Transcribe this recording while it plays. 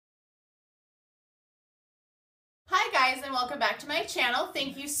guys, and welcome back to my channel.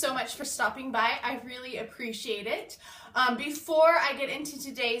 Thank you so much for stopping by. I really appreciate it. Before I get into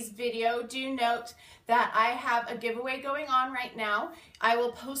today's video, do note that I have a giveaway going on right now. I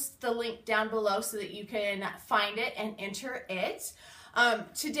will post the link down below so that you can find it and enter it.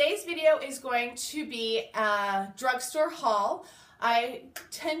 Today's video is going to be a drugstore haul. I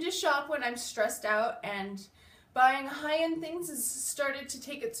tend to shop when I'm stressed out, and buying high-end things has started to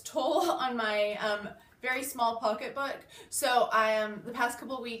take its toll on my very small pocketbook. So the past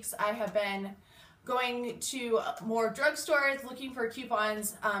couple of weeks I have been going to more drugstores looking for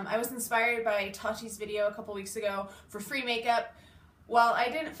coupons. I was inspired by Tati's video a couple weeks ago for free makeup. While I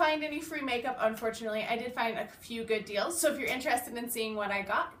didn't find any free makeup, unfortunately, I did find a few good deals. So if you're interested in seeing what I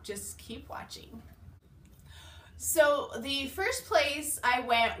got, just keep watching. So the first place I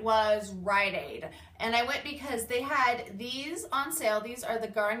went was Rite Aid, and I went because they had these on sale. These are the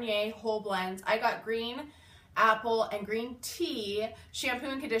Garnier whole blends. I got green apple and green tea shampoo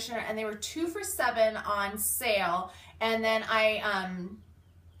and conditioner, and they were 2 for $7 on sale. And then I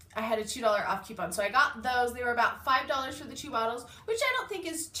had a $2 off coupon, so I got those. They were about $5 for the 2 bottles, which I don't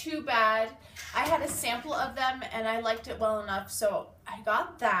think is too bad. I had a sample of them and I liked it well enough, so I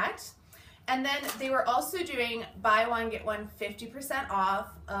got that. And then they were also doing buy one get one 50%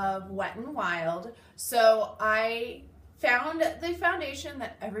 off of Wet n Wild. So I found the foundation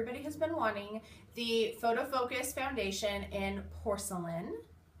that everybody has been wanting, the Photo Focus foundation in porcelain.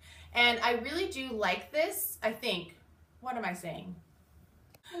 And I really do like this, I think. What am I saying?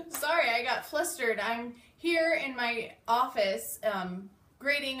 Sorry, I got flustered. I'm here in my office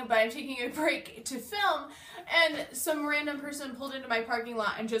grading, but I'm taking a break to film, and some random person pulled into my parking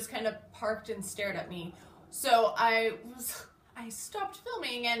lot and just kind of parked and stared at me. So I stopped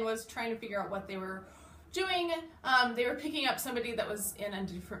filming and was trying to figure out what they were doing. They were picking up somebody that was in a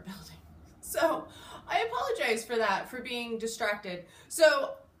different building. So I apologize for that, for being distracted.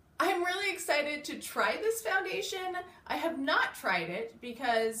 So I'm really excited to try this foundation. I have not tried it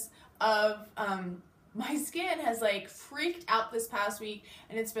because of my skin has like freaked out this past week,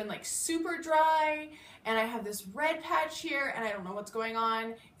 and it's been like super dry, and I have this red patch here and I don't know what's going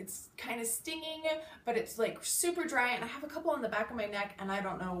on. It's kind of stinging, but it's like super dry, and I have a couple on the back of my neck, and I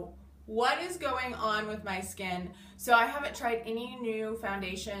don't know what is going on with my skin. So I haven't tried any new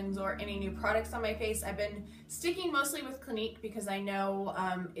foundations or any new products on my face. I've been sticking mostly with Clinique because I know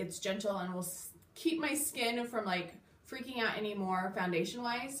it's gentle and will keep my skin from like freaking out anymore foundation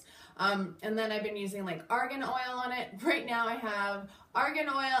wise. And then I've been using like argan oil on it. Right now I have argan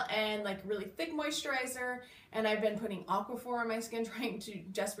oil and like really thick moisturizer, and I've been putting Aquaphor on my skin, trying to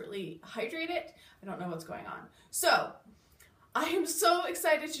desperately hydrate it. I don't know what's going on. So I am so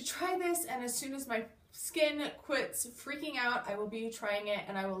excited to try this, and as soon as my skin quits freaking out, I will be trying it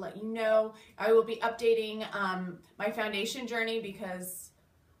and I will let you know. I will be updating my foundation journey because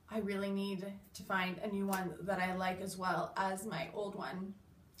I really need to find a new one that I like as well as my old one.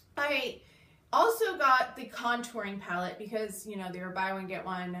 I also got the contouring palette because, you know, they were buy one get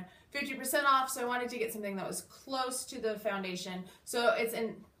one 50% off, so I wanted to get something that was close to the foundation. So it's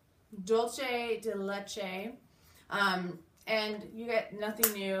in Dulce de Leche, and you get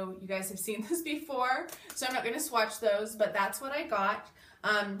nothing new. You guys have seen this before, so I'm not going to swatch those, but that's what I got.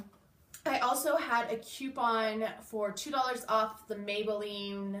 I also had a coupon for $2 off the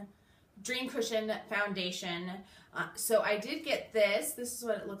Maybelline Dream Cushion foundation. So I did get this. This is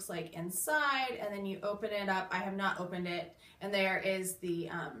what it looks like inside, and then you open it up. I have not opened it, and there is the,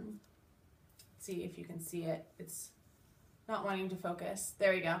 see if you can see it. It's not wanting to focus.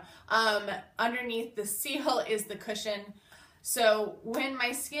 There you go. Underneath the seal is the cushion. So when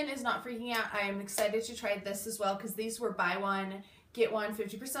my skin is not freaking out, I am excited to try this as well because these were buy one, get one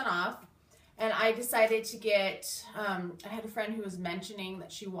 50% off. And I decided to get, I had a friend who was mentioning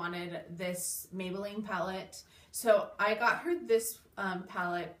that she wanted this Maybelline palette. So I got her this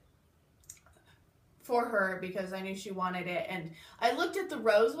palette for her because I knew she wanted it. And I looked at the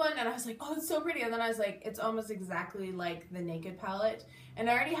rose one and I was like, oh, it's so pretty. And then I was like, it's almost exactly like the Naked palette. And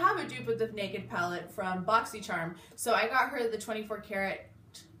I already have a dupe of the Naked palette from BoxyCharm. So I got her the 24 karat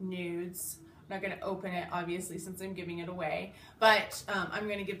nudes. I'm not going to open it, obviously, since I'm giving it away, but I'm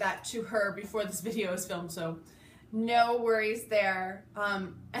going to give that to her before this video is filmed, so no worries there.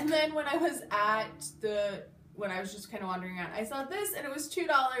 And then when I was just kind of wandering around, I saw this and it was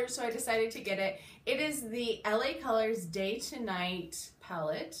 $2, so I decided to get it. It is the LA Colors Day to Night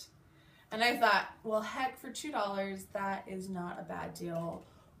palette, and I thought, well, heck, for $2, that is not a bad deal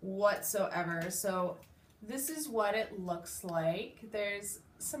whatsoever. So this is what it looks like. There's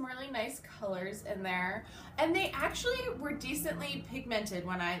some really nice colors in there, and they actually were decently pigmented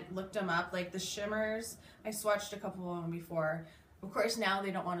when I looked them up. Like the shimmers, I swatched a couple of them before. Of course, now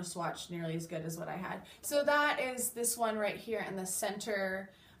they don't want to swatch nearly as good as what I had. So that is this one right here in the center.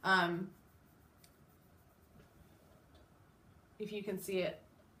 If you can see it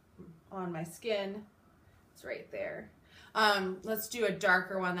on my skin, it's right there. Let's do a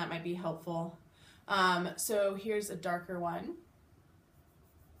darker one, that might be helpful. So here's a darker one.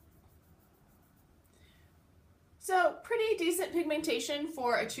 So pretty decent pigmentation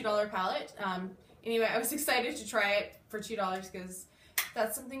for a $2 palette. Anyway, I was excited to try it for $2 because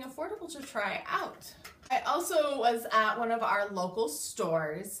that's something affordable to try out. I also was at one of our local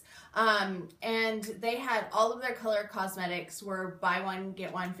stores, and they had all of their color cosmetics were buy one,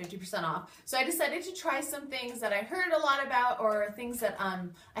 get one 50% off. So I decided to try some things that I heard a lot about, or things that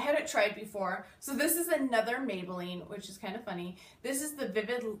I hadn't tried before. So this is another Maybelline, which is kind of funny. This is the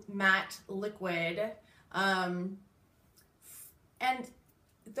Vivid Matte Liquid. And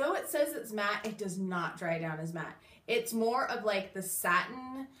though it says it's matte, it does not dry down as matte. It's more of like the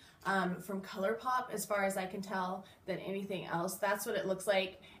satin from ColourPop, as far as I can tell, than anything else. That's what it looks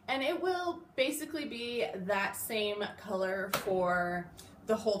like. And it will basically be that same color for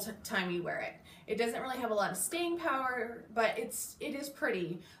the whole time you wear it. It doesn't really have a lot of staying power, but it is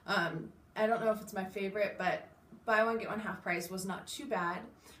pretty. I don't know if it's my favorite, but buy one, get one half price was not too bad.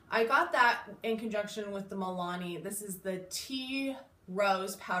 I got that in conjunction with the Milani. This is the Tea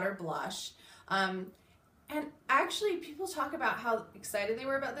Rose Powder Blush. And actually, people talk about how excited they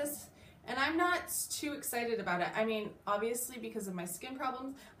were about this, and I'm not too excited about it. I mean, obviously, because of my skin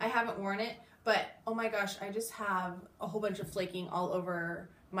problems, I haven't worn it, but oh my gosh, I just have a whole bunch of flaking all over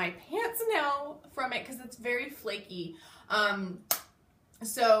my pants now from it because it's very flaky. I'm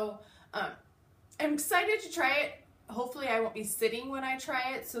excited to try it. Hopefully I won't be sitting when I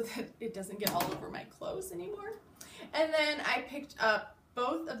try it so that it doesn't get all over my clothes anymore. And then I picked up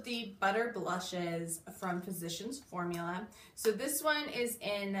both of the butter blushes from Physicians Formula. So this one is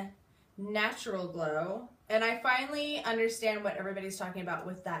in Natural Glow, and I finally understand what everybody's talking about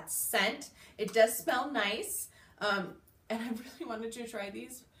with that scent. It does smell nice, and I really wanted to try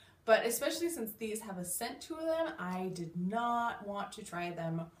these, but especially since these have a scent to them, I did not want to try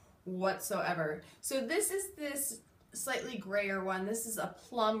them whatsoever. So this is this slightly grayer one. This is a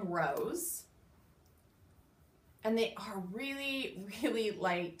Plum Rose, and they are really, really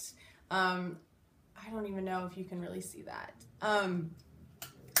light. I don't even know if you can really see that.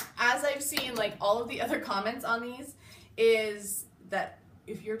 As I've seen, like all of the other comments on these is that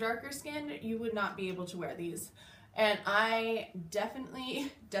if you're darker skinned, you would not be able to wear these. And I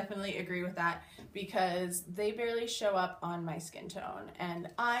definitely agree with that, because they barely show up on my skin tone, and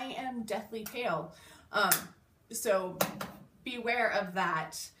I am deathly pale. So beware of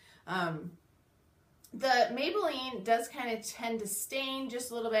that. The Maybelline does kind of tend to stain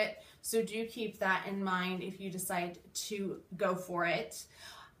just a little bit, so do keep that in mind if you decide to go for it.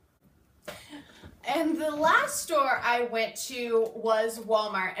 And the last store I went to was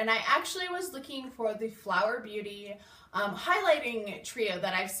Walmart, and I actually was looking for the Flower Beauty highlighting trio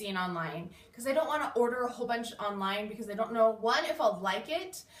that I've seen online, because I don't want to order a whole bunch online because I don't know, one, if I'll like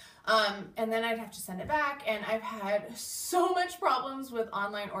it, and then I'd have to send it back, and I've had so much problems with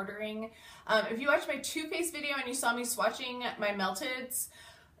online ordering. If you watched my Too Faced video and you saw me swatching my Melteds,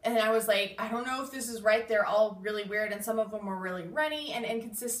 and I was like, I don't know if this is right, they're all really weird, and some of them were really runny and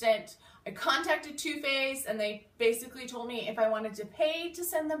inconsistent. I contacted Too Faced, and they basically told me if I wanted to pay to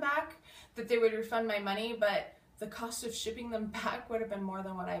send them back, that they would refund my money, but the cost of shipping them back would have been more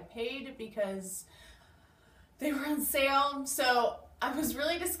than what I paid because they were on sale. So I was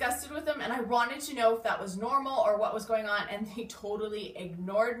really disgusted with them, and I wanted to know if that was normal or what was going on, and they totally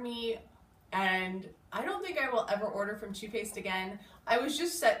ignored me, and I don't think I will ever order from Too Faced again. I was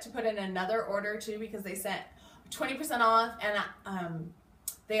just set to put in another order too, because they sent 20% off, and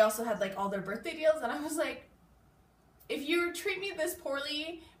they also had like all their birthday deals, and I was like, if you treat me this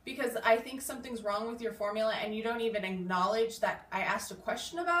poorly because I think something's wrong with your formula and you don't even acknowledge that I asked a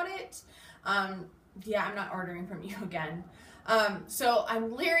question about it, yeah, I'm not ordering from you again. So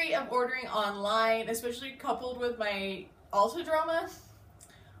I'm leery of ordering online, especially coupled with my Ulta drama.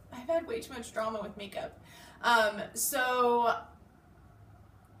 I've had way too much drama with makeup. So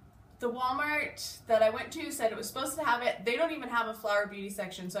the Walmart that I went to said it was supposed to have it. They don't even have a Flower Beauty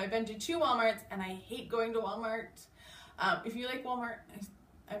section. So I've been to 2 Walmarts, and I hate going to Walmart. If you like Walmart,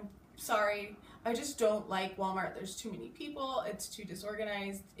 I'm sorry. I just don't like Walmart. There's too many people. It's too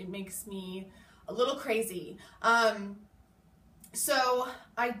disorganized. It makes me a little crazy. So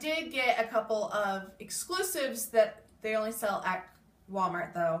I did get a couple of exclusives that they only sell at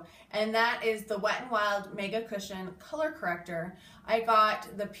Walmart though, and that is the Wet n Wild Mega Cushion Color Corrector. I got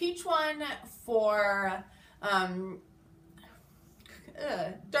the peach one for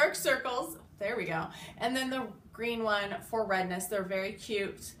dark circles, there we go, and then the green one for redness. They're very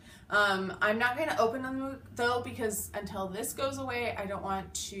cute. I'm not going to open them though, because until this goes away, I don't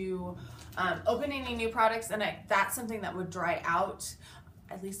want to open any new products, and that's something that would dry out.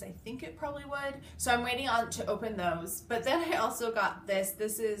 At least I think it probably would. So I'm waiting on to open those. But then I also got this.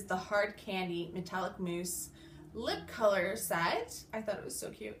 This is the Hard Candy Metallic Mousse Lip Color Set. I thought it was so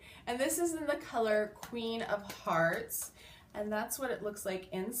cute. And this is in the color Queen of Hearts. And that's what it looks like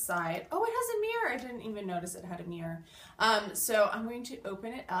inside. Oh, it has a mirror. I didn't even notice it had a mirror. So I'm going to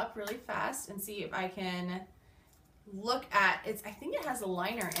open it up really fast and see if I can look at it. I think it has a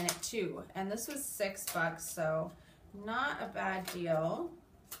liner in it too. And this was $6, so not a bad deal.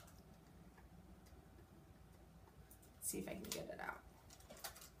 See if I can get it out.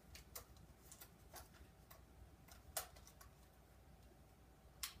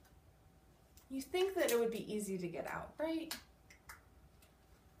 You think that it would be easy to get out, right?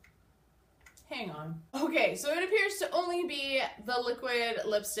 Hang on. Okay, so it appears to only be the liquid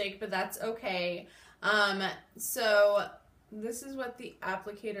lipstick, but that's okay. So this is what the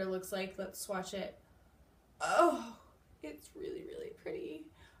applicator looks like. Let's swatch it. Oh, it's really, really pretty.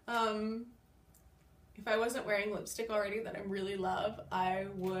 If I wasn't wearing lipstick already that I really love, I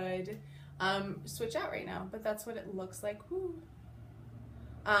would switch out right now, but that's what it looks like. Woo.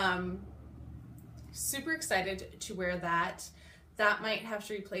 Super excited to wear that. That might have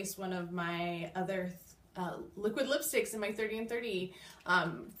to replace one of my other liquid lipsticks in my 30 and 30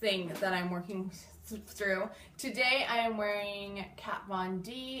 thing that I'm working through. Today I am wearing Kat Von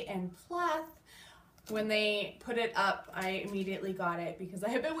D and Pleth. When they put it up, I immediately got it because I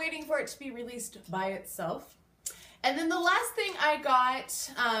have been waiting for it to be released by itself. And then the last thing I got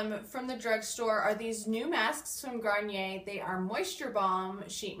from the drugstore are these new masks from Garnier. They are Moisture Balm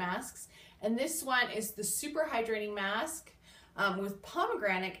sheet masks. And this one is the Super Hydrating Mask with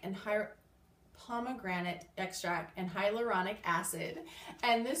pomegranate extract and hyaluronic acid.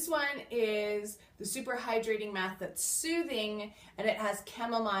 And this one is the Super Hydrating Mask that's soothing, and it has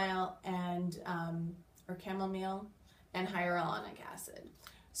chamomile and hyaluronic acid.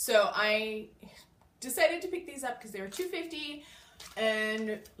 So I decided to pick these up because they were $2.50,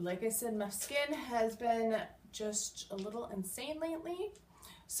 and like I said, my skin has been just a little insane lately.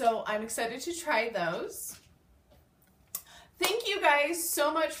 So I'm excited to try those. Thank you guys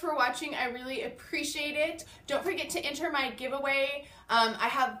so much for watching. I really appreciate it. Don't forget to enter my giveaway. I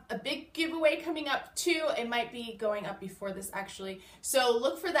have a big giveaway coming up too. It might be going up before this actually. So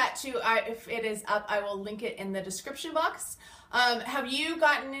look for that too. If it is up, I will link it in the description box. Have you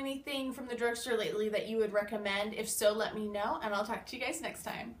gotten anything from the drugstore lately that you would recommend? If so, let me know, and I'll talk to you guys next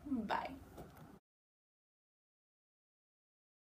time. Bye.